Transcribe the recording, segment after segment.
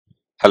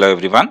Hello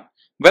everyone,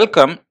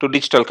 welcome to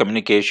Digital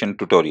Communication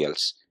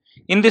Tutorials.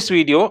 In this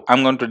video, I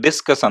am going to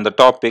discuss on the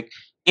topic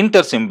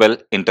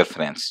Intersymbol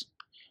Interference.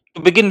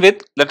 To begin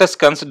with, let us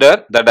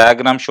consider the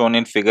diagram shown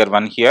in figure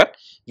 1 here,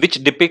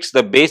 which depicts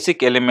the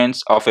basic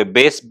elements of a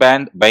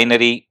baseband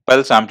binary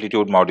pulse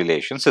amplitude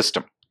modulation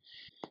system.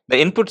 The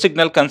input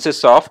signal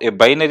consists of a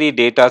binary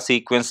data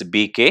sequence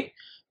bk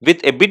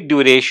with a bit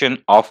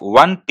duration of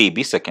 1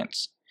 TB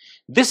seconds.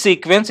 This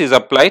sequence is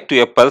applied to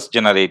a pulse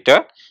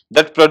generator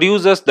that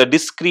produces the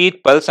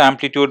discrete pulse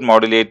amplitude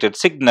modulated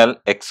signal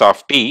x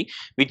of t,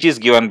 which is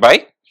given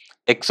by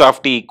x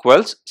of t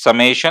equals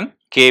summation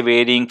k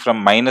varying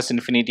from minus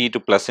infinity to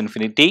plus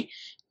infinity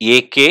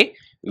ak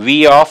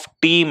v of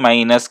t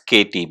minus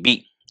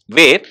ktb,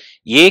 where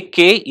ak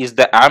is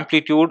the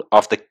amplitude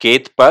of the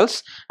kth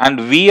pulse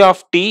and v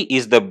of t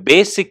is the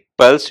basic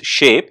pulse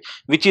shape,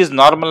 which is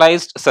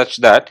normalized such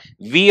that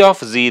v of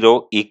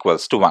 0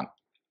 equals to 1.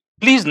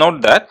 Please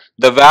note that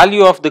the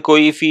value of the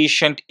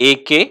coefficient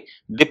ak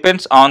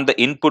depends on the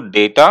input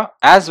data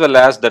as well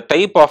as the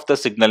type of the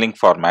signaling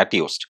format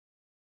used.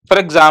 For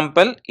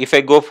example, if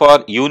I go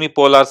for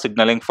unipolar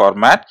signaling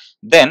format,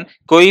 then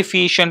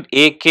coefficient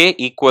ak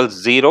equals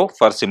 0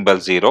 for symbol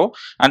 0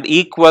 and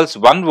equals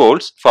 1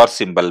 volts for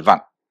symbol 1.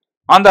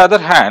 On the other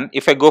hand,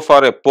 if I go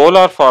for a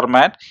polar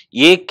format,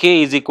 ak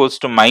is equals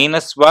to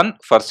minus 1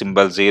 for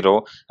symbol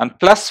 0 and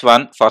plus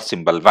 1 for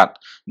symbol 1.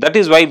 That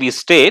is why we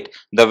state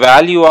the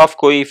value of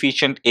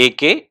coefficient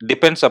ak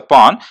depends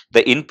upon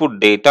the input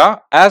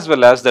data as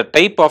well as the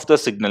type of the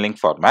signaling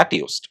format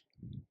used.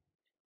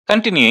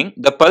 Continuing,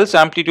 the pulse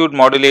amplitude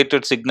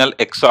modulated signal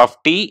x of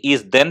t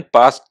is then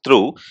passed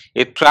through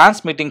a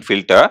transmitting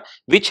filter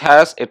which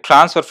has a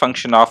transfer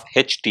function of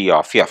ht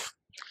of f.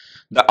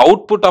 The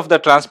output of the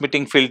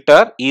transmitting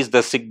filter is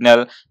the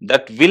signal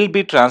that will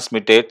be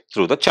transmitted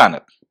through the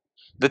channel.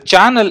 The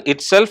channel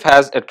itself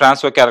has a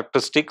transfer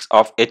characteristics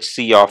of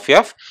hc of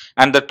f,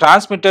 and the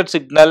transmitted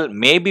signal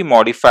may be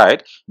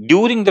modified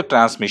during the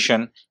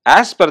transmission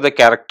as per the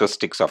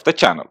characteristics of the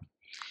channel.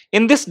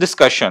 In this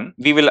discussion,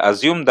 we will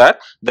assume that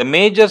the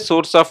major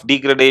source of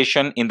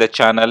degradation in the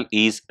channel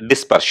is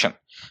dispersion.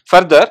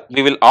 Further,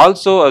 we will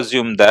also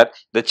assume that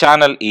the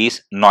channel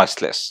is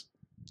noiseless.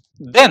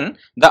 Then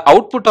the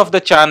output of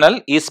the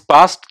channel is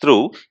passed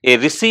through a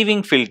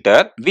receiving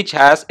filter which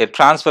has a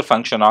transfer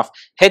function of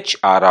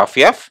hr of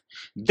f.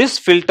 This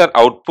filter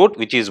output,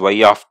 which is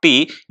y of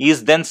t,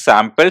 is then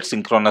sampled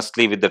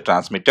synchronously with the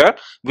transmitter,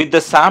 with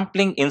the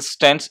sampling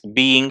instance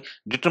being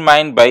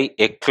determined by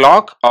a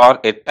clock or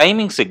a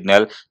timing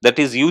signal that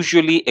is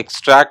usually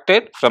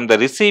extracted from the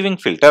receiving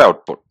filter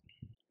output.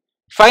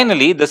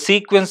 Finally, the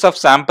sequence of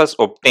samples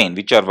obtained,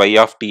 which are y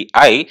of ti,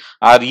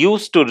 are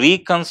used to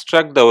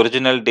reconstruct the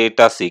original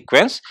data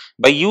sequence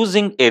by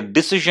using a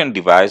decision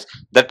device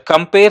that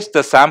compares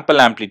the sample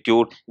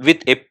amplitude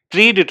with a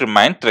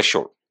predetermined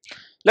threshold.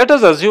 Let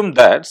us assume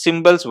that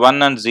symbols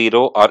 1 and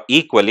 0 are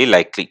equally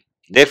likely.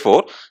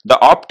 Therefore, the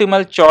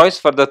optimal choice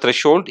for the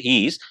threshold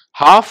is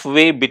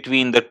halfway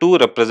between the two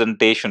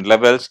representation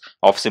levels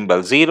of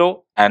symbol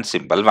 0 and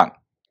symbol 1.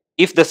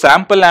 If the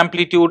sample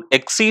amplitude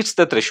exceeds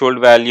the threshold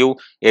value,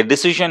 a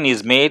decision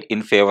is made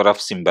in favor of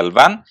symbol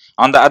 1.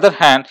 On the other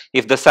hand,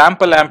 if the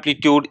sample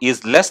amplitude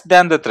is less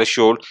than the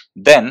threshold,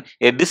 then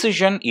a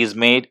decision is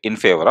made in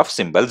favor of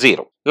symbol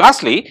 0.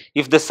 Lastly,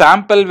 if the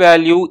sample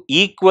value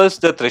equals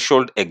the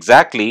threshold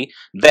exactly,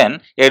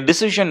 then a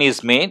decision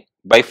is made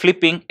by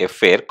flipping a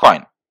fair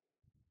coin.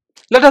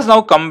 Let us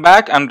now come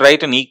back and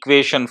write an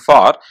equation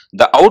for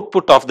the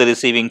output of the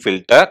receiving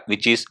filter,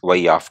 which is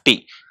y of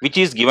t, which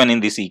is given in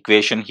this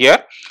equation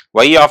here.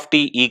 Y of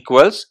t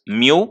equals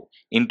mu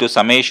into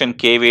summation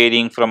k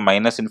varying from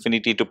minus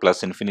infinity to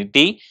plus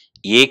infinity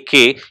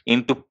ak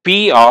into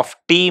p of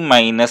t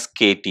minus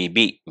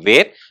ktb,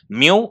 where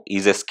mu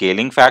is a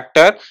scaling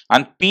factor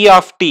and p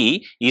of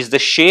t is the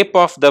shape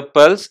of the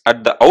pulse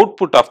at the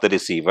output of the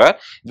receiver,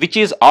 which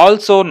is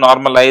also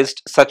normalized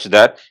such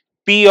that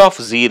p of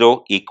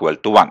 0 equal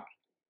to 1.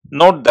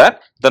 Note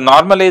that the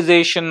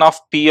normalization of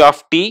p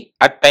of t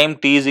at time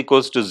t is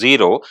equals to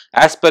 0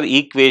 as per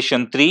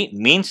equation 3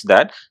 means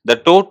that the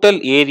total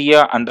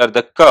area under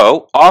the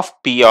curve of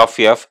p of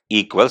f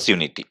equals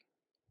unity.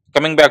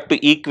 Coming back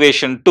to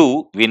equation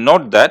 2, we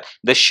note that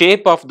the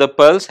shape of the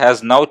pulse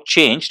has now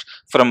changed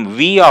from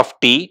v of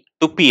t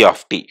to p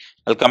of t.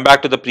 I'll come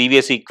back to the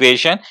previous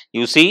equation.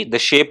 You see the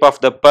shape of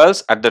the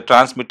pulse at the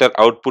transmitter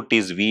output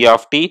is v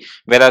of t,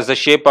 whereas the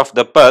shape of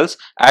the pulse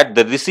at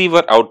the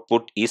receiver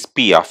output is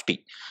p of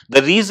t.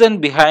 The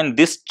reason behind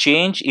this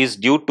change is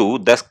due to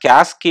the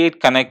cascade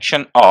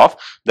connection of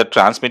the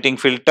transmitting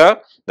filter,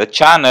 the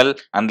channel,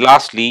 and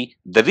lastly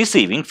the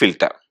receiving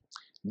filter.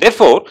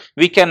 Therefore,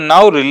 we can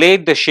now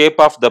relate the shape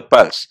of the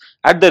pulse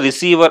at the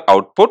receiver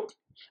output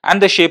and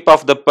the shape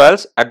of the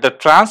pulse at the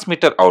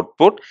transmitter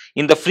output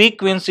in the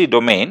frequency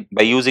domain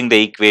by using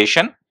the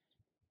equation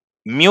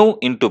mu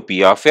into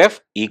p of f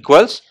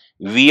equals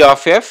v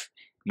of f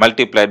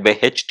multiplied by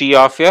ht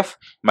of f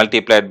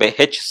multiplied by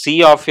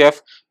hc of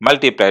f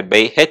multiplied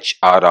by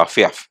hr of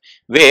f,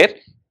 where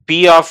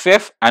P of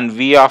f and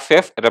V of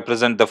f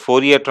represent the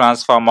Fourier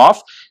transform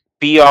of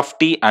P of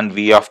t and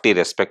V of t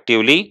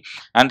respectively,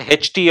 and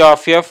Ht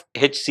of f,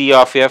 Hc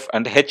of f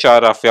and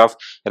Hr of f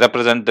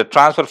represent the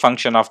transfer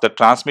function of the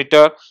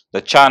transmitter,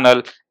 the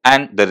channel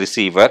and the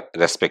receiver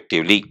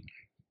respectively.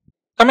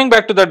 Coming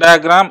back to the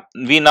diagram,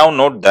 we now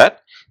note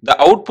that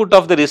the output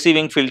of the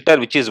receiving filter,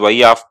 which is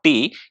y of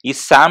t, is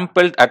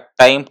sampled at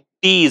time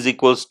t is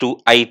equals to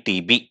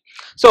ITB.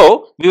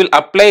 So, we will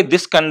apply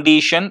this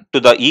condition to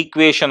the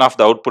equation of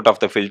the output of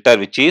the filter,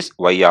 which is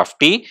y of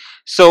t.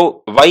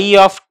 So, y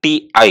of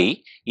ti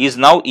is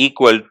now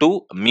equal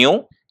to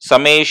mu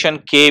summation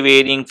k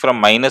varying from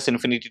minus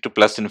infinity to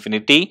plus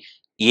infinity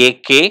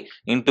ak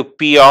into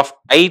p of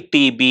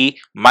ITB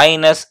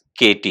minus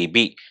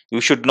KTB.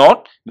 You should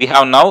note we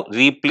have now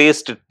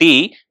replaced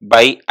T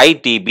by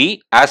ITB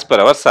as per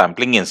our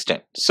sampling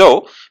instant.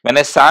 So, when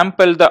I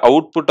sample the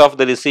output of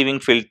the receiving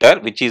filter,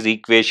 which is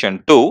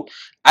equation 2,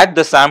 at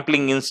the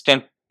sampling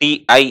instant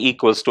Ti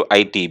equals to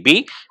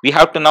ITB, we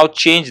have to now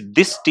change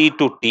this T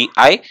to Ti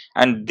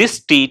and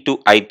this T to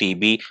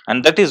ITB,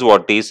 and that is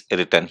what is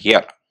written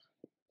here.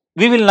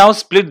 We will now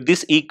split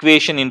this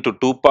equation into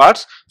two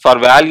parts for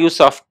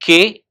values of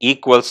k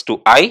equals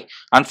to I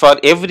and for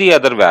every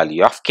other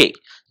value of k.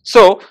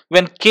 So,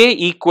 when k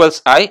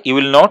equals I, you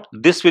will note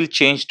this will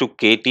change to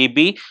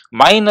KTB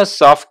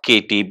minus of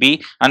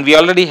KTB, and we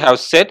already have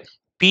said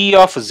P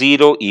of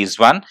 0 is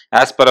 1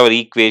 as per our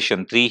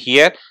equation 3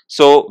 here.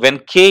 So, when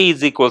k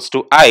is equals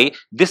to I,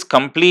 this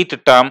complete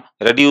term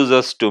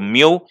reduces to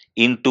mu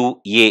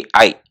into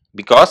AI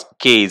because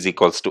k is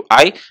equals to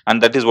I,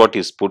 and that is what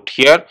is put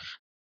here.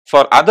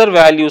 For other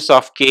values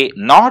of k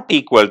not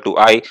equal to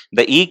I,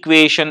 the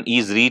equation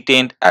is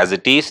retained as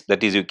it is.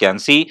 That is, you can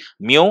see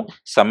mu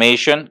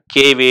summation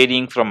k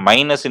varying from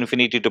minus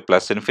infinity to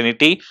plus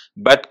infinity,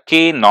 but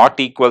k not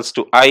equals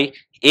to I,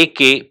 ak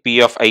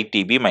p of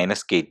ITB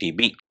minus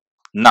KTB.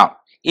 Now,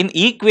 in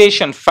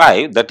equation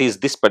 5, that is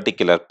this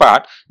particular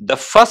part, the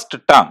first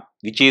term,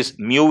 which is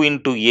mu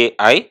into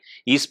AI,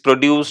 is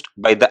produced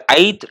by the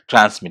ith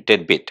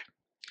transmitted bit.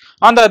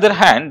 On the other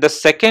hand, the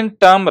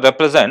second term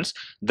represents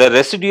the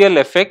residual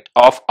effect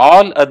of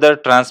all other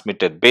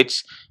transmitted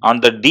bits on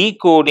the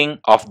decoding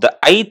of the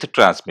ith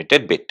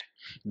transmitted bit.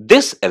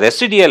 This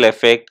residual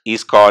effect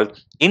is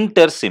called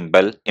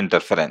intersymbol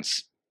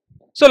interference.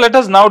 So, let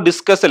us now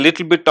discuss a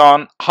little bit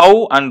on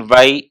how and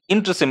why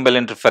intersymbol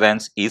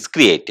interference is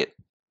created.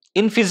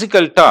 In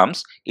physical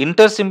terms,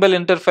 intersymbol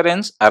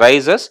interference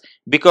arises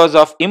because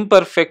of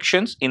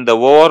imperfections in the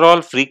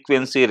overall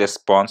frequency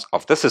response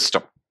of the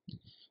system.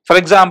 For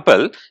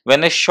example,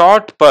 when a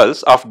short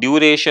pulse of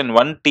duration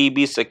 1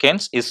 TB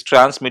seconds is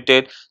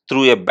transmitted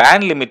through a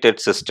band limited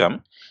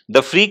system,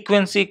 the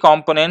frequency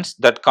components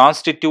that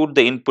constitute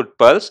the input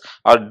pulse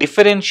are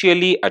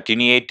differentially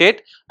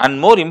attenuated and,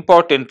 more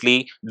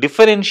importantly,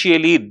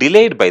 differentially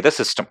delayed by the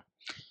system.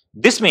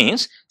 This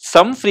means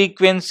some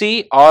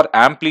frequency or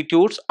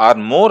amplitudes are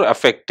more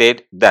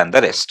affected than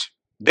the rest.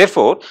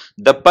 Therefore,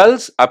 the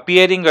pulse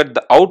appearing at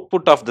the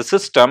output of the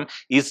system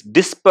is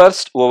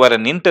dispersed over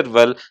an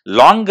interval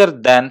longer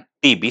than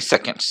TB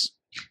seconds.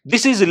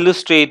 This is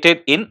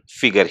illustrated in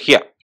figure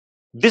here.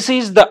 This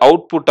is the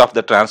output of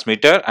the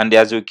transmitter, and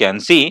as you can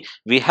see,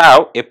 we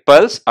have a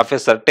pulse of a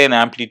certain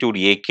amplitude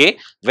AK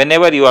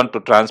whenever you want to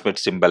transmit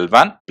symbol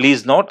 1.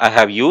 Please note I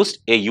have used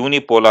a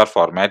unipolar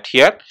format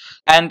here,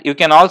 and you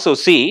can also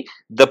see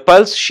the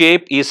pulse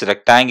shape is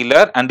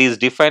rectangular and is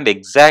defined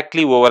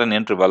exactly over an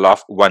interval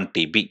of 1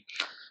 TB.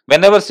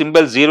 Whenever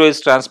symbol 0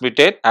 is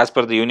transmitted as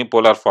per the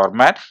unipolar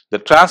format, the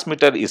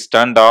transmitter is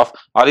turned off,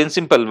 or in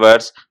simple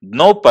words,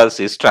 no pulse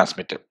is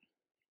transmitted.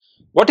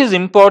 What is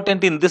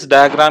important in this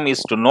diagram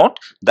is to note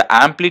the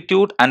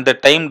amplitude and the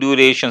time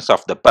durations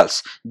of the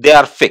pulse. They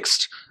are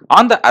fixed.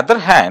 On the other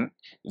hand,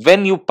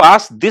 when you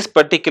pass this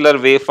particular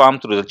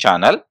waveform through the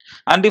channel,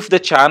 and if the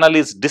channel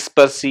is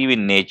dispersive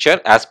in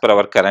nature as per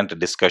our current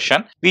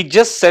discussion, we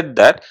just said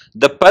that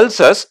the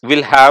pulses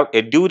will have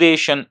a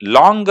duration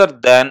longer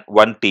than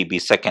 1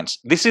 TB seconds.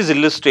 This is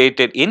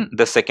illustrated in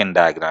the second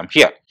diagram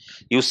here.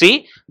 You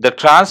see, the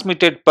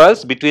transmitted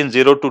pulse between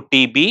 0 to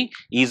TB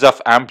is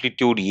of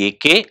amplitude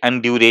AK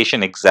and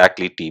duration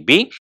exactly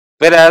TB.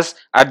 Whereas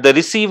at the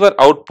receiver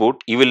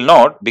output, you will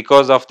note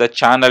because of the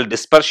channel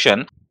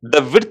dispersion,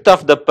 the width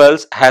of the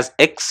pulse has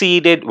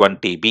exceeded 1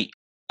 TB.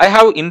 I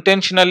have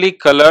intentionally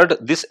colored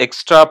this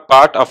extra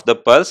part of the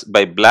pulse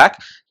by black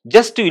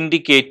just to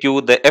indicate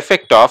you the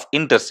effect of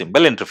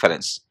intersymbol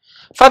interference.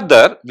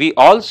 Further, we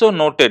also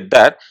noted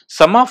that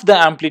some of the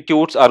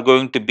amplitudes are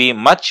going to be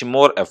much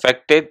more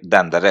affected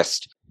than the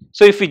rest.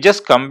 So, if we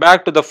just come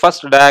back to the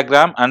first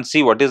diagram and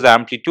see what is the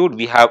amplitude,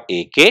 we have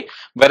AK,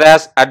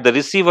 whereas at the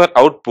receiver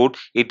output,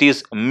 it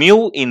is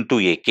mu into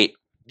AK.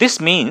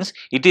 This means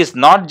it is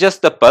not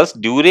just the pulse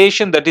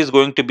duration that is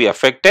going to be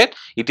affected,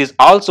 it is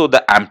also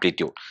the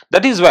amplitude.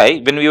 That is why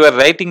when we were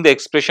writing the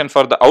expression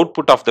for the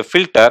output of the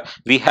filter,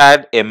 we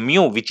had a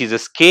mu, which is a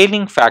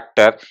scaling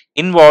factor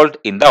involved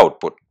in the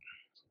output.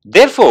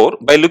 Therefore,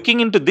 by looking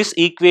into this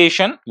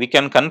equation, we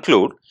can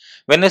conclude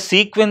when a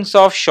sequence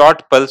of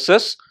short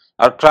pulses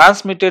are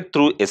transmitted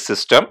through a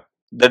system,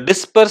 the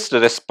dispersed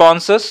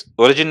responses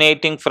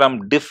originating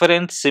from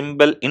different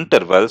symbol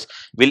intervals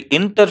will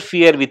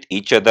interfere with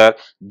each other,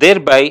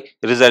 thereby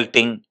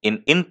resulting in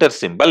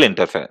intersymbol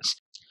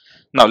interference.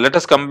 Now let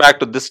us come back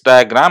to this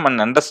diagram and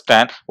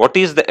understand what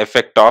is the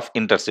effect of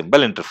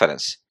intersymbol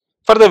interference.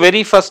 For the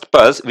very first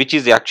pulse, which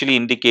is actually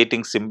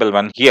indicating symbol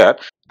 1 here,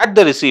 at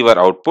the receiver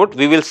output,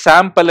 we will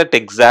sample at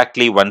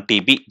exactly 1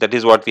 TB. That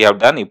is what we have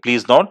done. You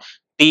please note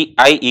Ti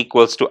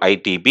equals to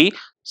ITB.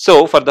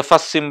 So for the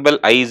first symbol,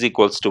 I is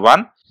equals to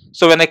 1.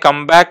 So when I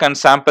come back and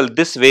sample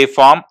this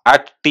waveform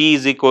at T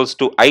is equals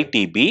to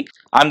ITB,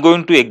 I am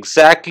going to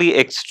exactly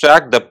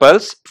extract the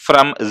pulse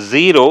from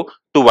 0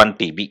 to 1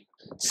 TB.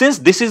 Since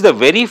this is the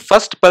very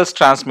first pulse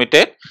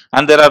transmitted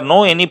and there are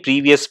no any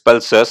previous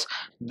pulses,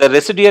 the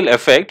residual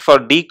effect for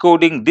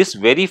decoding this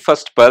very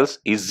first pulse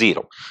is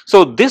 0.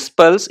 So this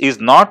pulse is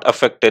not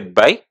affected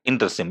by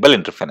intersymbol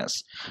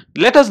interference.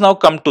 Let us now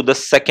come to the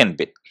second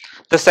bit.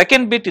 The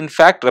second bit in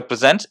fact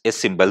represents a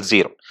symbol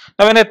 0.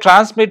 Now when I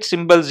transmit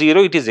symbol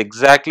 0, it is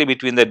exactly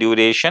between the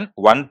duration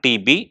 1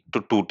 TB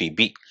to 2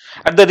 TB.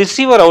 At the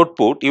receiver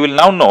output, you will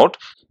now note,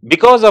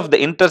 because of the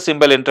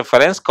intersymbol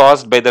interference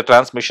caused by the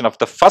transmission of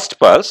the first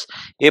pulse,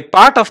 a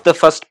part of the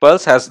first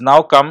pulse has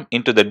now come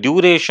into the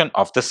duration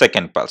of the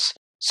second pulse.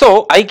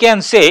 So I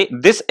can say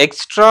this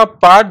extra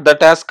part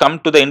that has come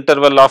to the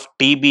interval of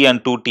TB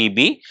and 2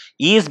 TB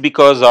is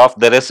because of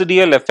the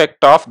residual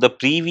effect of the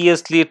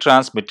previously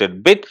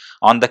transmitted bit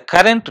on the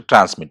current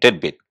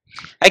transmitted bit.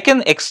 I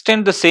can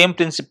extend the same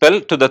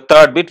principle to the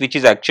third bit, which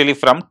is actually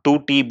from 2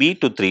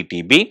 TB to 3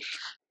 TB.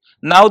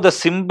 Now the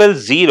symbol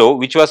 0,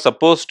 which was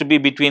supposed to be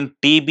between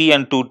TB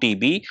and 2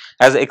 TB,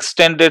 has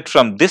extended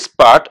from this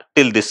part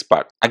till this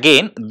part.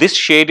 Again, this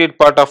shaded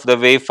part of the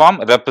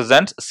waveform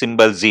represents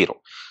symbol 0.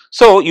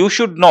 So you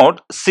should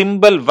note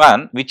symbol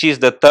 1, which is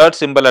the third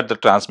symbol at the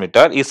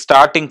transmitter, is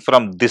starting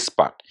from this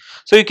part.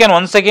 So you can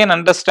once again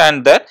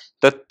understand that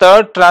the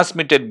third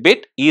transmitted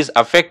bit is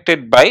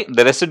affected by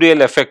the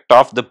residual effect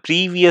of the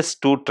previous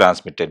two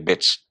transmitted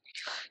bits.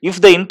 If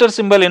the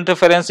intersymbol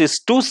interference is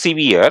too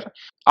severe,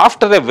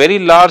 after a very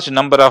large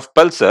number of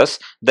pulses,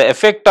 the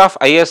effect of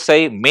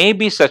ISI may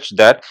be such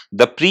that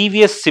the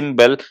previous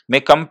symbol may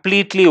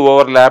completely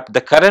overlap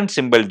the current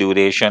symbol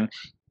duration,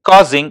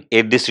 causing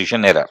a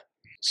decision error.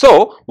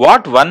 So,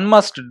 what one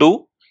must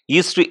do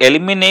is to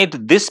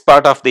eliminate this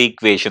part of the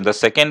equation, the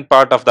second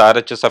part of the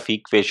RHS of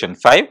equation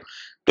 5,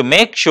 to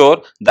make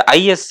sure the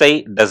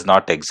ISI does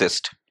not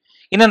exist.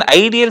 In an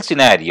ideal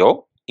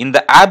scenario, in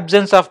the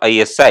absence of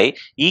ISI,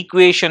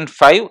 equation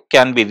 5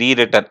 can be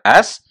rewritten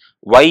as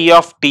y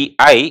of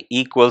Ti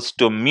equals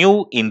to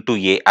mu into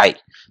Ai.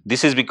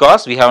 This is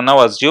because we have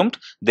now assumed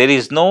there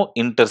is no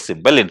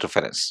intersymbol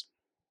interference.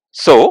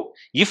 So,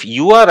 if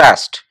you are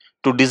asked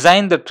to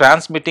design the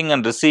transmitting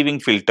and receiving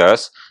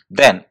filters,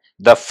 then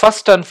the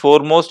first and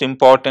foremost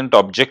important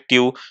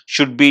objective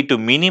should be to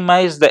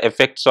minimize the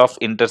effects of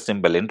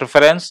intersymbol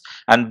interference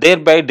and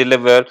thereby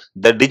deliver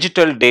the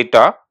digital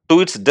data to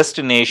its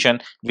destination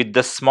with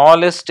the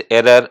smallest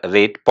error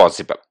rate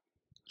possible.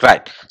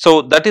 Right.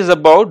 So that is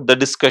about the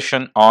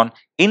discussion on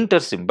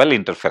intersymbol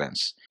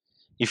interference.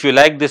 If you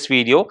like this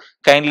video,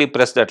 kindly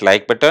press that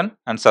like button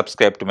and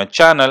subscribe to my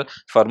channel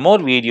for more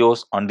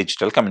videos on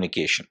digital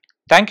communication.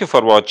 Thank you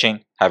for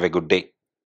watching. Have a good day.